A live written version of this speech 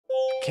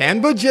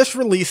Canva just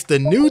released the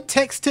new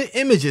text to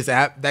images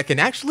app that can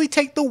actually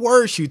take the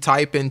words you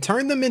type and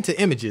turn them into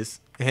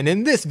images. And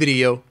in this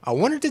video, I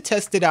wanted to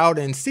test it out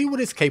and see what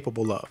it's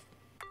capable of.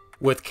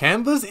 With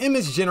Canva's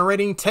image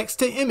generating text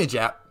to image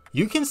app,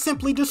 you can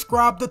simply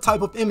describe the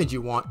type of image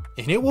you want,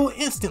 and it will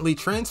instantly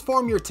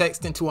transform your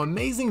text into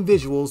amazing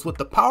visuals with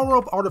the power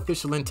of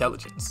artificial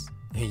intelligence.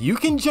 And you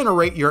can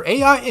generate your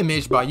AI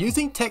image by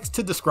using text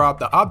to describe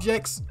the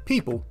objects,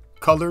 people,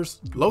 colors,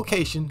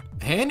 location,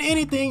 and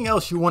anything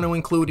else you want to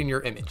include in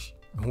your image.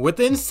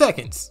 Within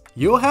seconds,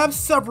 you'll have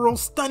several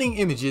stunning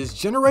images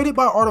generated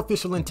by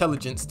artificial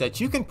intelligence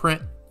that you can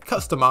print,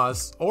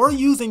 customize, or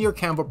use in your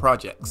Canva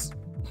projects.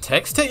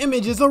 Text to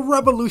image is a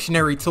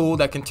revolutionary tool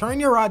that can turn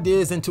your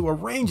ideas into a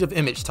range of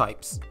image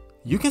types.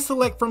 You can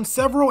select from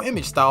several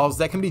image styles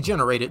that can be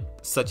generated,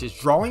 such as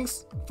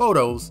drawings,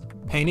 photos,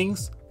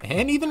 paintings,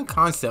 and even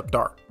concept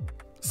art.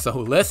 So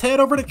let's head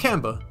over to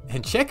Canva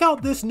and check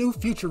out this new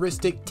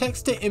futuristic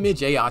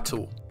text-to-image AI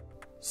tool.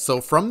 So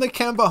from the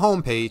Canva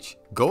homepage,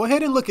 go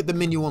ahead and look at the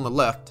menu on the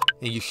left,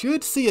 and you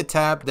should see a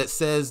tab that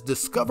says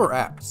Discover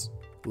Apps.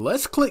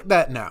 Let's click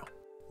that now.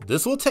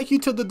 This will take you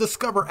to the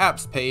Discover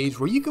Apps page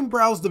where you can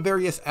browse the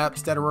various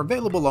apps that are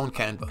available on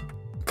Canva.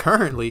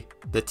 Currently,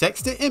 the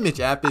text-to-image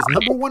app is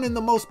 #1 in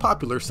the most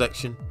popular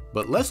section,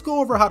 but let's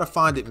go over how to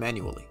find it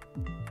manually.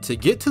 To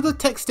get to the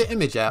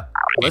text-to-image app,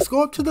 let's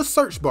go up to the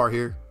search bar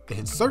here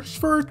and search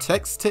for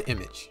text to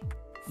image.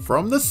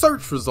 From the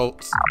search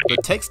results, the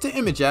text to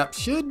image app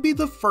should be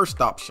the first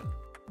option.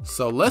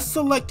 So let's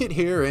select it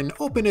here and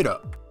open it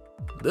up.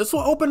 This will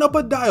open up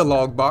a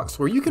dialog box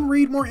where you can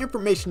read more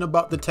information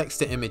about the text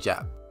to image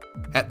app.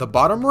 At the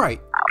bottom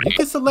right, you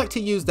can select to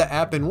use the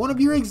app in one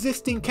of your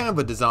existing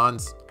Canva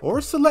designs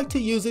or select to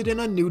use it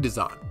in a new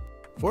design.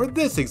 For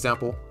this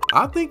example,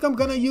 I think I'm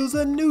gonna use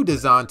a new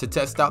design to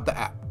test out the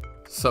app.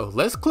 So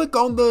let's click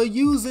on the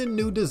Use in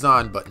New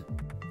Design button.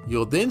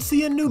 You'll then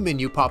see a new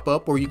menu pop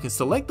up where you can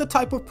select the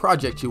type of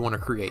project you want to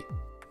create.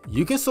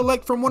 You can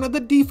select from one of the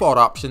default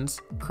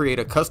options, create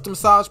a custom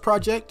size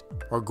project,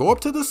 or go up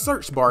to the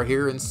search bar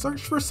here and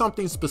search for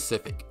something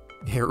specific.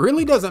 It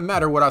really doesn't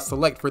matter what I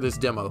select for this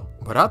demo,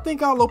 but I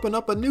think I'll open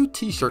up a new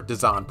t-shirt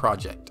design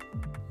project.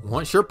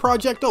 Once your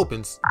project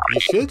opens, you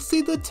should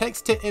see the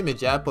text to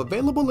image app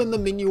available in the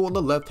menu on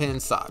the left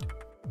hand side.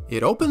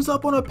 It opens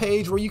up on a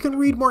page where you can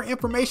read more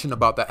information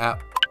about the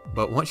app,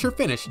 but once you're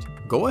finished,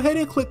 go ahead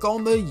and click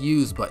on the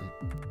Use button.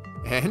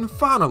 And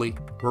finally,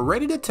 we're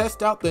ready to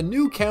test out the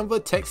new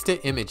Canva text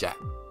to image app.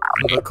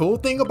 The cool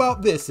thing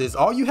about this is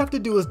all you have to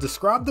do is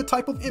describe the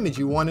type of image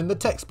you want in the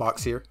text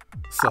box here,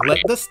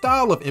 select the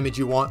style of image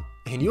you want,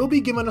 and you'll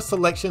be given a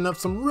selection of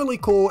some really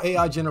cool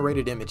AI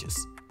generated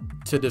images.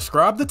 To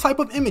describe the type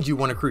of image you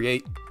want to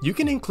create, you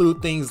can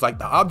include things like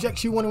the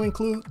objects you want to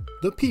include,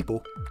 the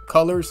people,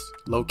 colors,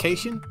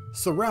 location,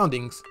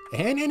 surroundings,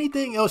 and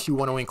anything else you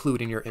want to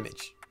include in your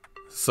image.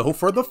 So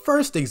for the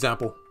first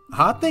example,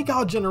 I think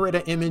I'll generate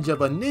an image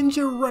of a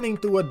ninja running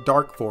through a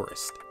dark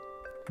forest.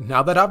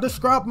 Now that I've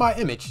described my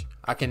image,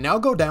 I can now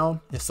go down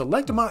and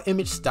select my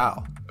image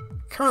style.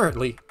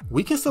 Currently,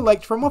 we can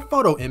select from a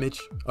photo image,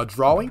 a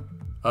drawing,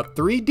 a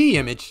 3D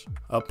image,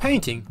 a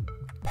painting,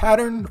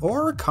 pattern,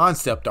 or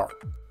concept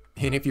art.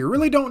 And if you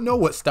really don't know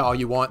what style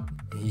you want,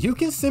 you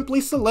can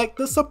simply select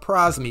the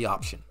Surprise Me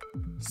option.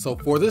 So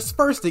for this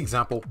first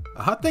example,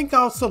 I think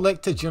I'll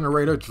select to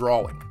generate a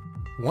drawing.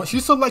 Once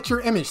you select your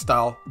image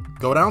style,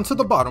 go down to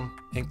the bottom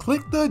and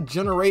click the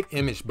Generate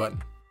Image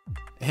button.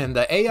 And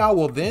the AI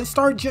will then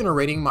start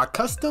generating my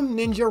custom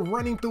ninja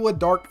running through a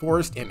dark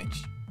forest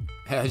image.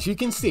 As you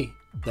can see,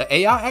 the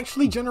AI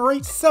actually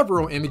generates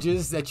several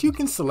images that you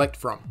can select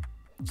from.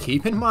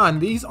 Keep in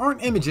mind, these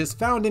aren't images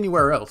found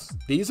anywhere else.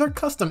 These are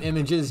custom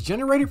images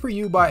generated for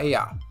you by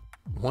AI.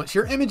 Once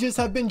your images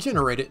have been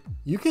generated,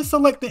 you can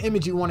select the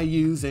image you want to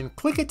use and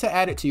click it to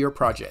add it to your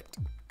project.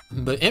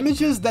 The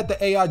images that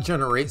the AI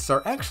generates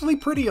are actually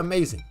pretty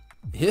amazing.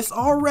 It's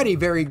already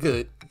very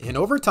good, and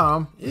over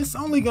time, it's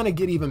only going to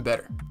get even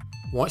better.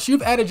 Once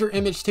you've added your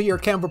image to your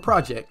Canva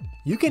project,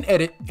 you can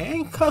edit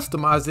and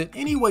customize it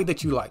any way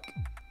that you like.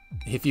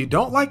 If you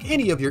don't like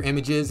any of your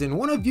images and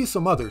want to view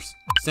some others,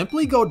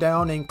 simply go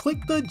down and click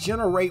the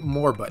Generate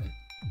More button.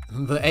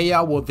 The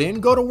AI will then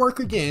go to work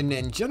again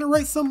and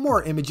generate some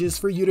more images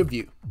for you to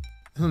view.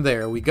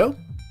 There we go.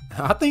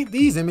 I think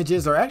these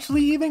images are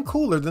actually even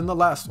cooler than the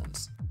last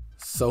ones.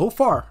 So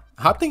far,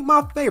 I think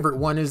my favorite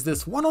one is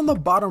this one on the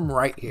bottom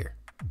right here.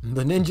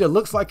 The ninja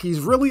looks like he's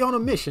really on a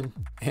mission,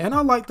 and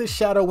I like the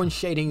shadow and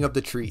shading of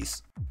the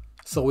trees.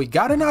 So we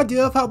got an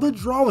idea of how the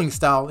drawing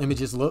style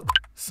images look.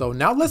 So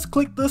now let's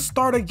click the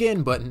Start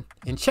Again button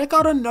and check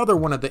out another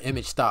one of the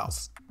image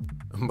styles.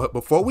 But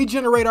before we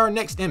generate our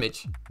next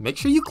image, make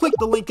sure you click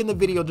the link in the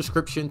video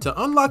description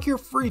to unlock your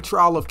free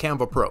trial of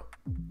Canva Pro.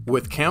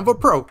 With Canva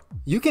Pro,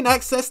 you can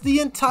access the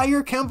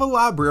entire Canva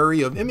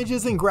library of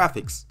images and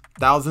graphics,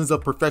 thousands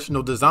of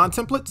professional design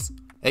templates,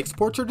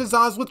 export your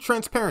designs with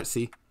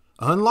transparency,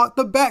 unlock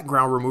the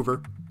background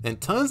remover, and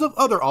tons of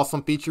other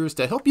awesome features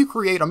to help you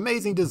create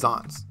amazing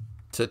designs.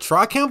 To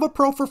try Canva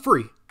Pro for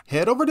free,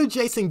 head over to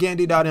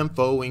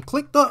jasongandy.info and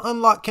click the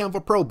Unlock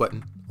Canva Pro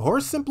button, or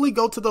simply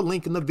go to the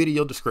link in the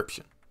video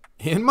description.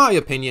 In my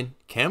opinion,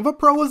 Canva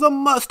Pro is a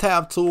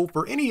must-have tool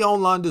for any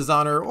online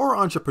designer or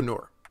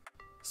entrepreneur.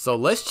 So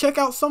let's check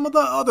out some of the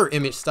other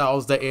image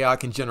styles that AI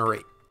can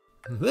generate.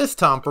 This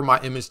time for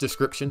my image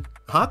description,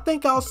 I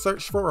think I'll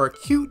search for a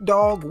cute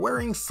dog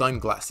wearing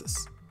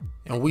sunglasses.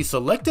 And we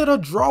selected a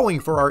drawing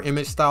for our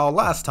image style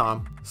last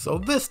time, so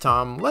this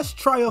time let's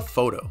try a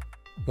photo.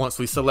 Once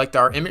we select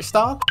our image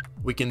style,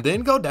 we can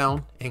then go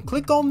down and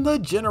click on the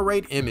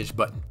Generate Image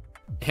button.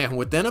 And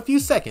within a few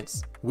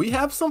seconds, we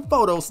have some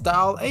photo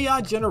style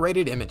AI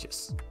generated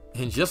images.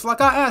 And just like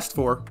I asked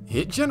for,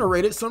 it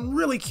generated some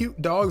really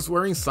cute dogs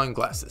wearing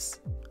sunglasses.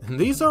 And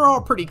these are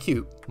all pretty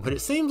cute, but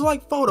it seems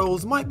like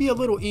photos might be a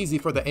little easy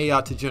for the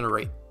AI to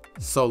generate.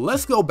 So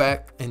let's go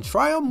back and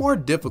try a more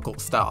difficult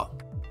style.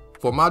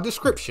 For my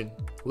description,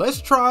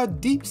 let's try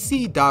deep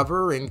sea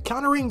diver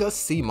encountering a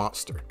sea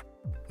monster.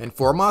 And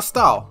for my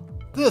style,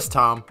 this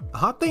time,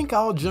 I think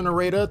I'll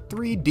generate a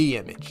 3D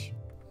image.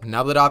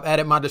 Now that I've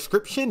added my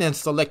description and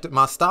selected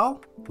my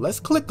style, let's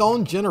click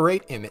on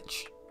Generate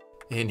Image.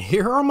 And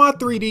here are my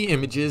 3D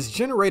images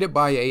generated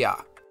by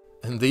AI.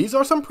 And these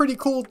are some pretty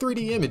cool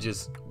 3D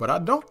images, but I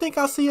don't think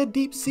I see a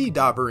deep sea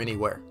diver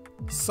anywhere.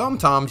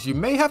 Sometimes you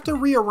may have to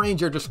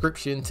rearrange your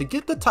description to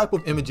get the type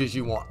of images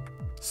you want.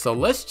 So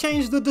let's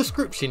change the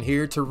description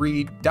here to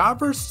read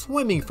Diver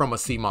swimming from a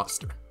sea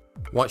monster.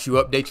 Once you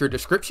update your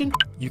description,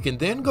 you can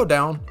then go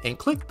down and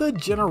click the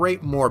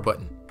Generate More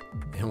button.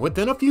 And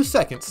within a few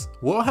seconds,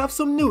 we'll have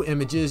some new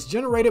images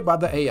generated by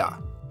the AI.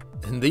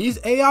 And these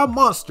AI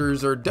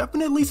monsters are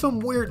definitely some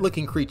weird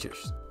looking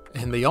creatures.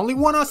 And the only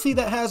one I see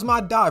that has my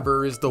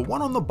diver is the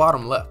one on the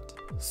bottom left.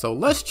 So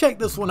let's check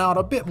this one out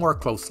a bit more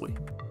closely.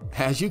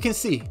 As you can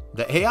see,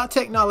 the AI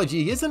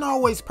technology isn't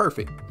always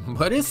perfect,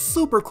 but it's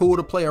super cool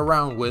to play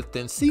around with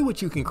and see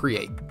what you can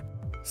create.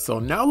 So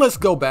now let's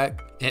go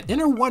back and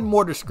enter one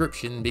more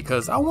description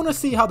because I want to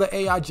see how the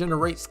AI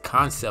generates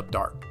concept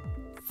art.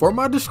 For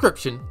my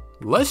description,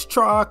 let's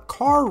try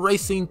car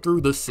racing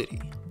through the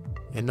city.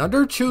 And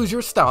under choose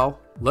your style,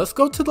 let's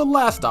go to the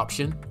last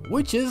option,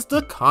 which is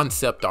the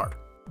concept art.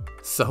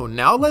 So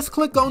now let's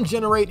click on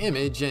generate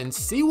image and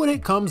see what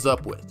it comes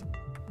up with.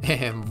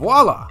 And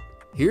voila,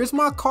 here's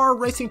my car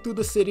racing through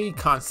the city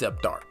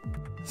concept art.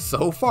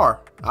 So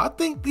far, I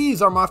think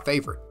these are my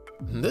favorite.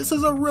 This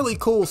is a really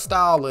cool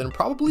style and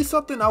probably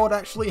something I would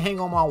actually hang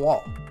on my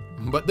wall.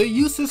 But the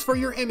uses for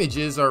your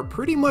images are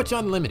pretty much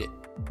unlimited.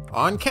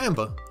 On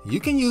Canva, you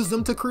can use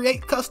them to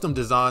create custom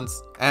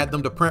designs, add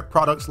them to print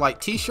products like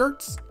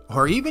t-shirts,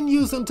 or even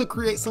use them to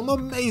create some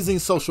amazing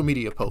social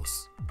media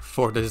posts.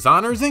 For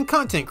designers and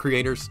content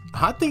creators,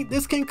 I think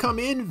this can come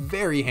in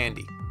very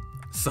handy.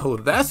 So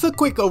that's a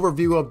quick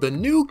overview of the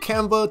new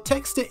Canva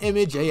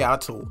text-to-image AI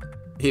tool.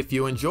 If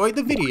you enjoyed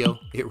the video,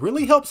 it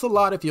really helps a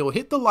lot if you'll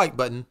hit the like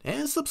button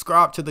and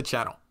subscribe to the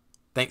channel.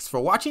 Thanks for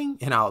watching,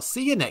 and I'll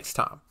see you next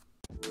time.